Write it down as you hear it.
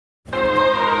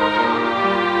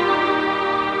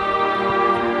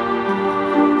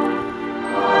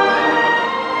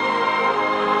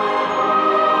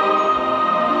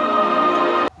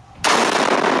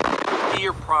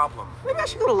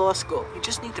let's go. You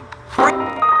just need to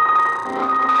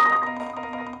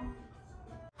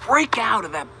break out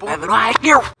of that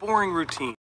boring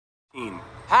routine.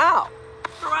 How?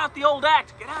 Throw out the old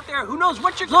act. Get out there. Who knows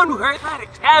what you're going to hurt?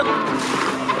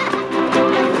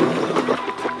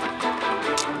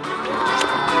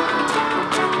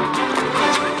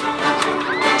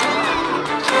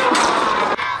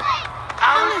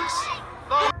 Alex!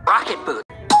 Rocket boot.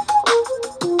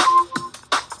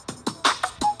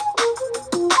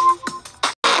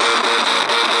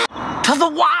 To the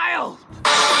wild!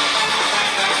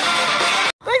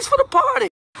 Thanks for the party!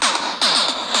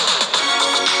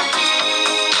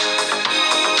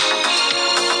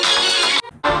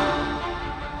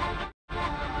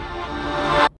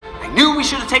 I knew we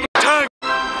should have taken time!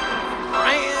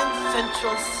 Grand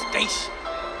Central Station.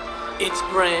 It's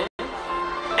grand.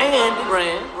 And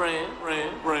grand.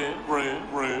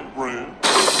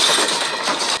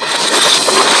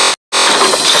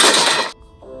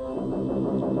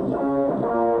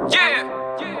 Yeah!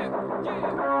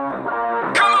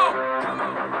 Come on!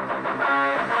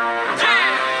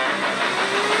 Yeah!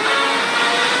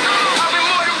 I'll be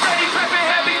more than ready, prepping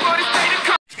heavy for this day to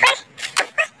come.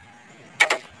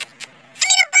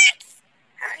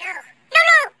 No,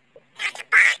 not the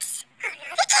box. Oh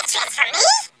no, they can't transfer me.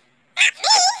 Not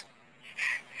me.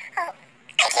 Oh,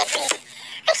 I can't breathe.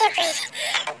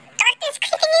 Darkness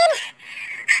creeping in.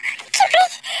 I can't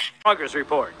breathe. Progress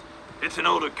report. It's an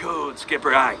older code,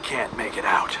 Skipper. I can't make it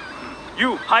out.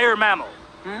 You, higher mammal.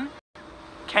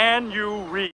 Can you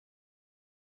read?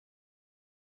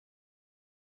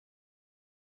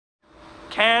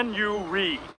 Can you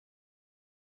read?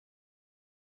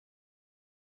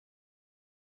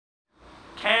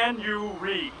 Can you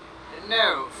read?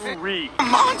 No. Read.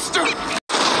 Monster!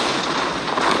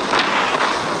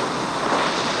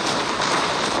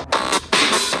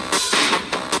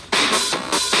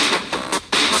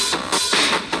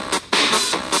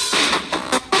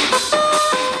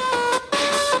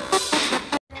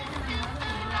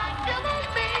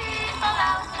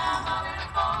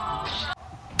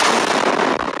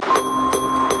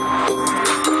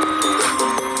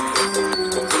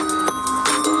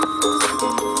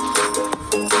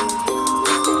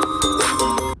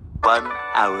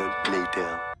 Hour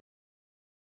later.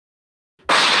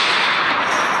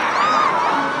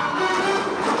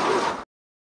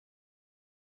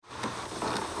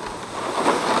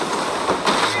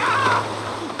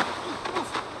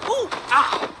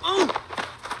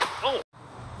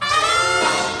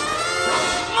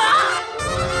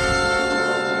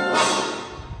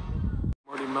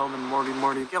 Morty, Melvin,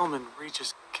 Morty, Gilman,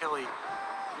 Regis, Kelly,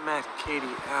 Matt, Katie,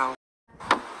 Al.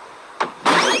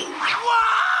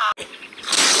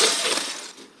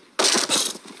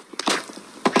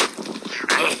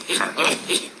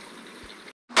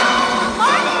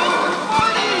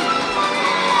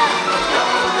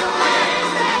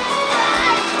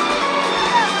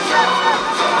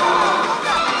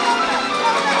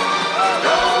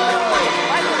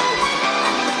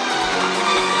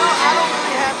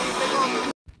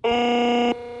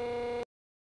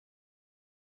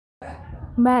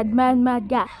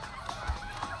 MADMADMADGAS.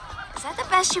 Is that the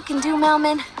best you can do,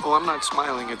 Melman? Oh, I'm not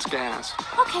smiling, it's gas.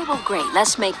 Okay, well, great.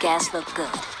 Let's make gas look good.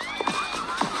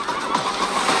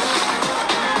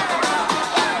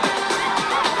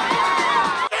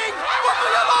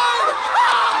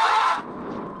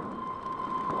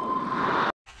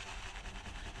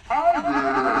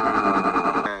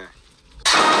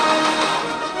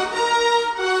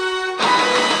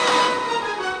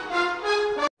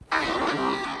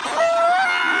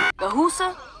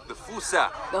 The Fusa.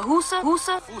 The Husa.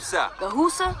 Fusa. The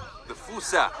Husa. The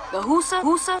Fusa. The Husa.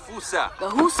 Fusa. The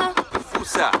Husa. The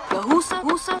Fusa. The Husa.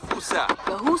 Fusa.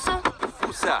 The Husa. The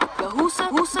Fusa. The Husa.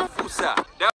 Fusa.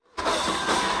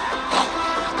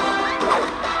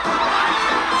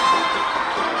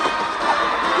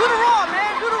 Do the raw,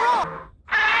 man. Do the raw.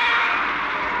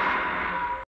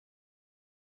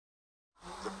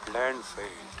 The plan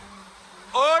failed.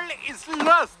 All is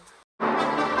lost.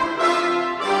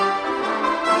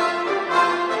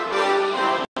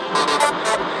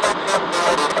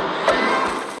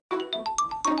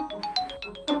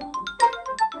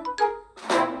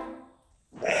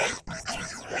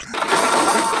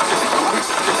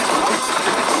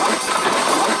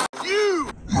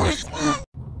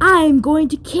 I'm going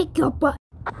to kick your butt.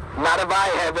 Not if I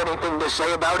have anything to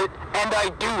say about it, and I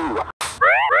do.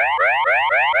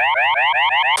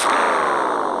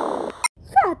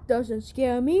 That doesn't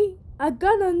scare me. I'm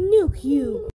gonna nuke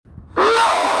you.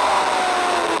 No!